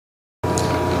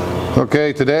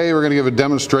Okay, today we're going to give a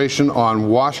demonstration on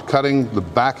wash cutting the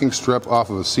backing strip off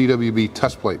of a CWB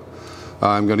test plate.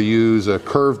 I'm going to use a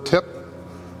curved tip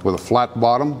with a flat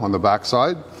bottom on the back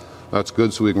side. That's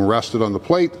good so we can rest it on the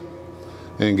plate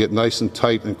and get nice and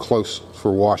tight and close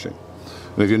for washing.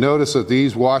 And if you notice that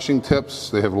these washing tips,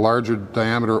 they have larger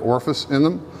diameter orifice in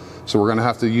them, so we're going to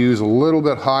have to use a little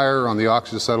bit higher on the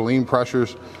oxyacetylene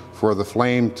pressures for the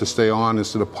flame to stay on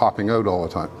instead of popping out all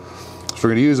the time. So we're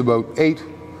going to use about 8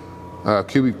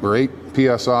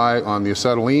 psi on the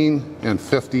acetylene and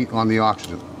 50 on the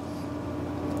oxygen.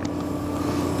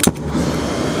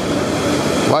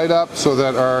 Light up so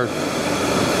that our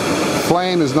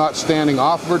flame is not standing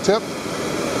off of our tip.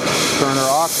 Turn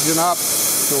our oxygen up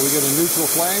until we get a neutral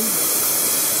flame.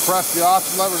 Press the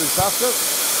oxygen lever to test it.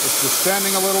 It's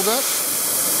descending a little bit.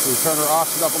 So we turn our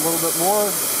oxygen up a little bit more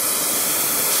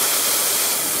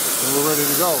and we're ready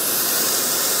to go.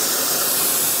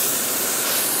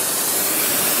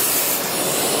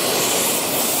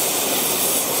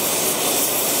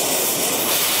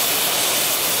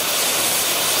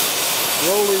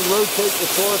 Slowly rotate the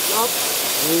torch up,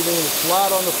 leaving it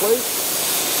flat on the plate.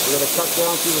 We're going to cut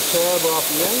down through the tab off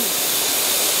the end.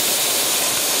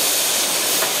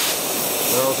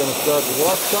 Now we're going to start the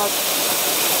wash cut.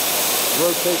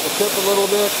 Rotate the tip a little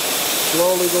bit.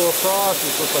 Slowly go across.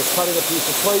 It's just like cutting a piece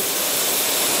of plate.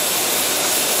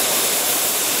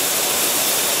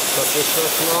 Cut this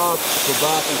section off. Go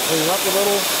back and clean up a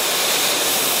little.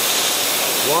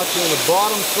 Watching the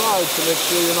bottom side to make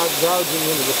sure you're not gouging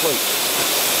into the plate.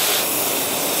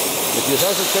 If you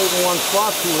hesitate in one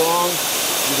spot too long,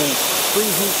 you can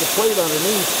preheat the plate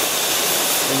underneath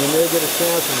and you may get a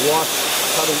chance of wash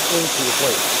cutting into the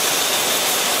plate.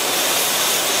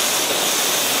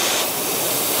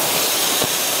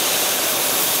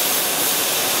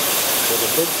 Take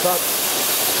a big cut,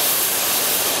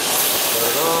 cut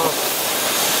it off,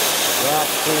 back,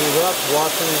 clean it up,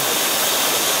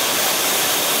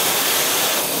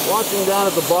 watching down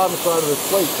at the bottom side of the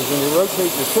plate, because when you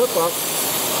rotate your tip up,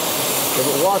 if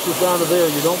it washes down to there,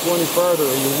 you don't go any farther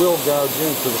or you will gouge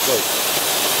into the plate.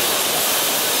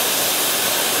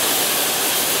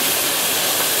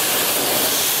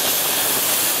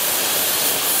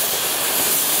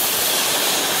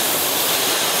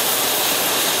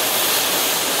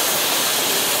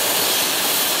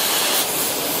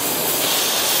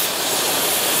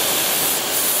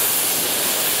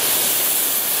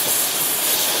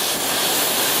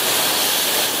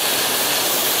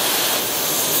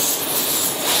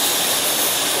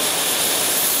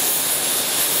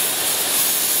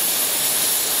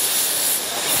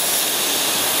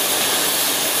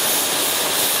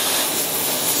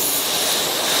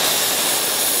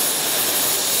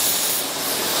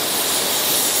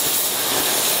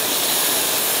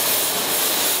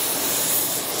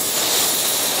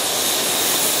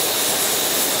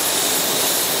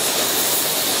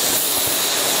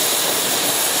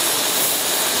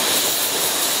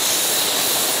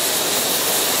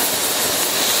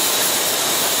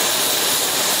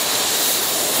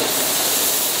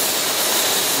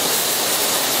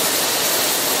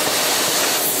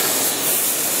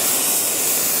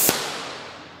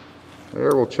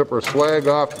 There, we'll chip our slag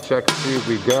off to check to see if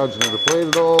we gouged into the plate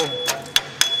at all.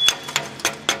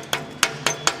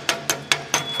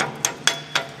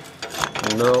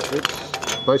 No,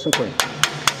 it's nice and clean.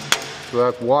 So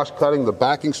that's wash cutting the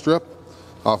backing strip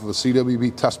off of a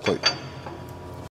CWB test plate.